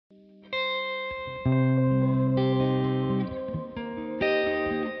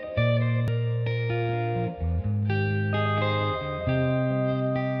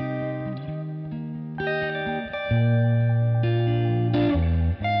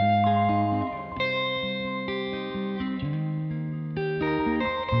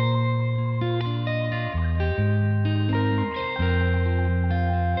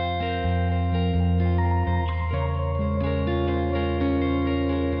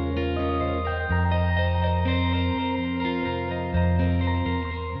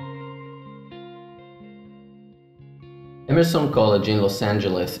Emerson College in Los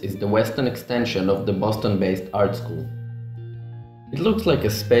Angeles is the western extension of the Boston-based art school. It looks like a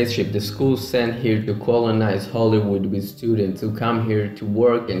spaceship the school sent here to colonize Hollywood with students who come here to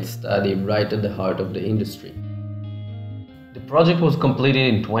work and study right at the heart of the industry. The project was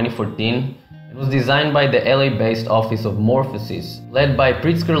completed in 2014. It was designed by the LA-based office of Morphosis, led by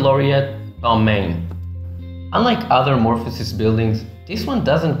Pritzker laureate Thom Mayne. Unlike other Morphosis buildings, this one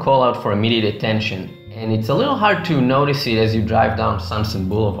doesn't call out for immediate attention, and it's a little hard to notice it as you drive down Sunset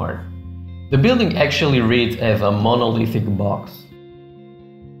Boulevard. The building actually reads as a monolithic box.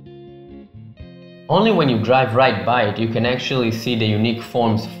 Only when you drive right by it you can actually see the unique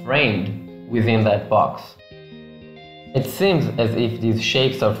forms framed within that box. It seems as if these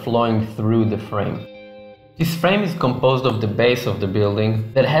shapes are flowing through the frame. This frame is composed of the base of the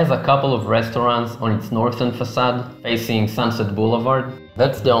building that has a couple of restaurants on its northern facade facing Sunset Boulevard.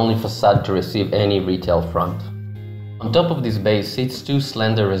 That's the only facade to receive any retail front. On top of this base sits two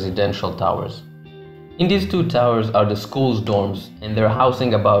slender residential towers. In these two towers are the school's dorms, and they're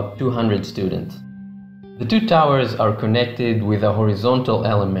housing about 200 students. The two towers are connected with a horizontal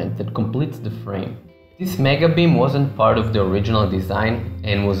element that completes the frame. This megabeam wasn't part of the original design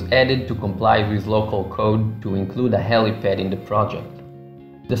and was added to comply with local code to include a helipad in the project.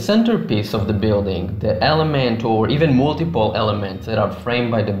 The centerpiece of the building, the element or even multiple elements that are framed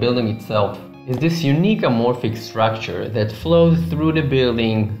by the building itself, is this unique amorphic structure that flows through the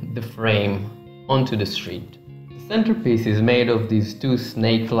building, the frame, onto the street. The centerpiece is made of these two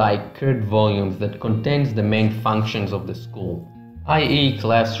snake-like curved volumes that contains the main functions of the school, i.e.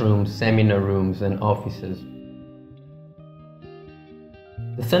 classrooms, seminar rooms, and offices.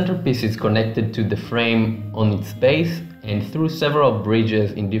 The centerpiece is connected to the frame on its base and through several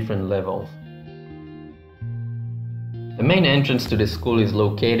bridges in different levels. The main entrance to the school is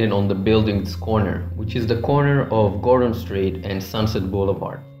located on the building's corner, which is the corner of Gordon Street and Sunset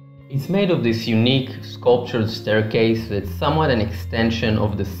Boulevard. It's made of this unique sculptured staircase that's somewhat an extension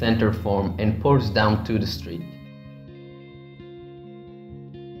of the center form and pours down to the street.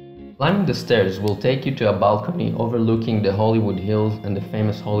 Climbing the stairs will take you to a balcony overlooking the Hollywood Hills and the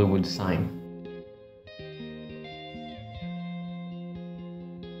famous Hollywood sign.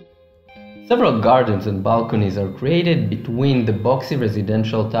 Several gardens and balconies are created between the boxy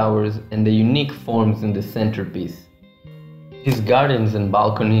residential towers and the unique forms in the centerpiece. These gardens and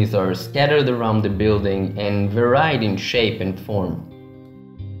balconies are scattered around the building and varied in shape and form.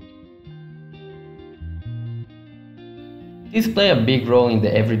 These play a big role in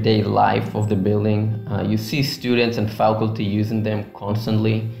the everyday life of the building. You see students and faculty using them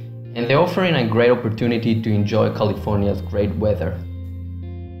constantly, and they offer a great opportunity to enjoy California's great weather.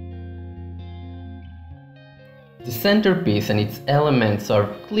 The centerpiece and its elements are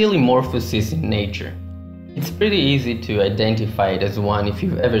clearly Morphosis in nature. It's pretty easy to identify it as one if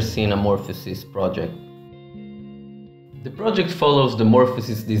you've ever seen a Morphosis project. The project follows the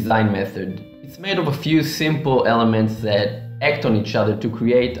Morphosis design method. It's made of a few simple elements that act on each other to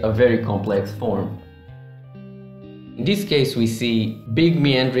create a very complex form. In this case, we see big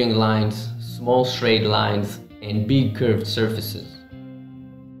meandering lines, small straight lines, and big curved surfaces.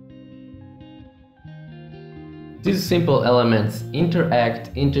 These simple elements interact,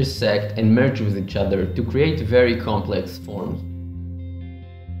 intersect, and merge with each other to create very complex forms.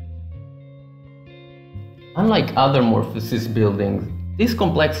 Unlike other Morphosis buildings, this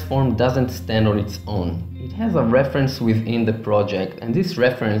complex form doesn't stand on its own. It has a reference within the project, and this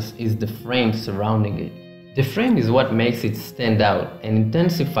reference is the frame surrounding it. The frame is what makes it stand out and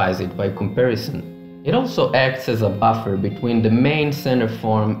intensifies it by comparison. It also acts as a buffer between the main center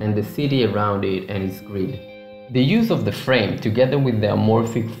form and the city around it and its grid. The use of the frame, together with the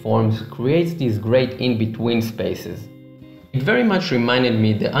amorphic forms, creates these great in-between spaces. It very much reminded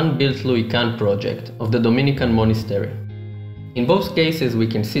me the unbuilt Louis Kahn project of the Dominican monastery. In both cases, we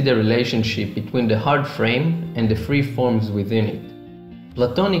can see the relationship between the hard frame and the free forms within it.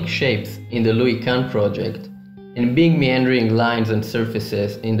 Platonic shapes in the Louis Kahn project, and big meandering lines and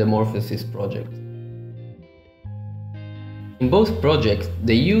surfaces in the Morphosis project. In both projects,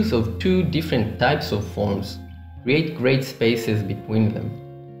 the use of two different types of forms create great spaces between them.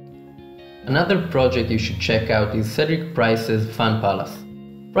 Another project you should check out is Cedric Price's Fun Palace.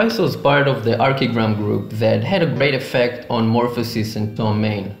 Price was part of the Archigram group that had a great effect on Morphosis and Thom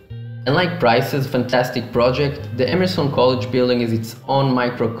Mayne. And like Price's fantastic project, the Emerson College building is its own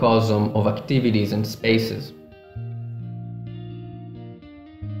microcosm of activities and spaces.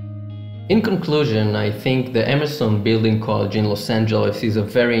 In conclusion, I think the Emerson Building College in Los Angeles is a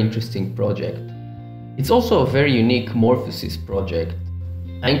very interesting project. It's also a very unique Morphosis project.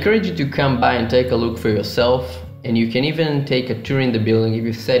 I encourage you to come by and take a look for yourself. and you can even take a tour in the building if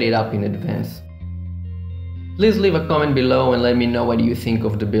you set it up in advance. Please leave a comment below and let me know what you think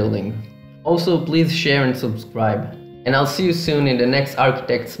of the building. Also, please share and subscribe, and I'll see you soon in the next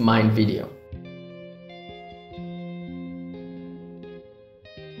Architect's Mind video.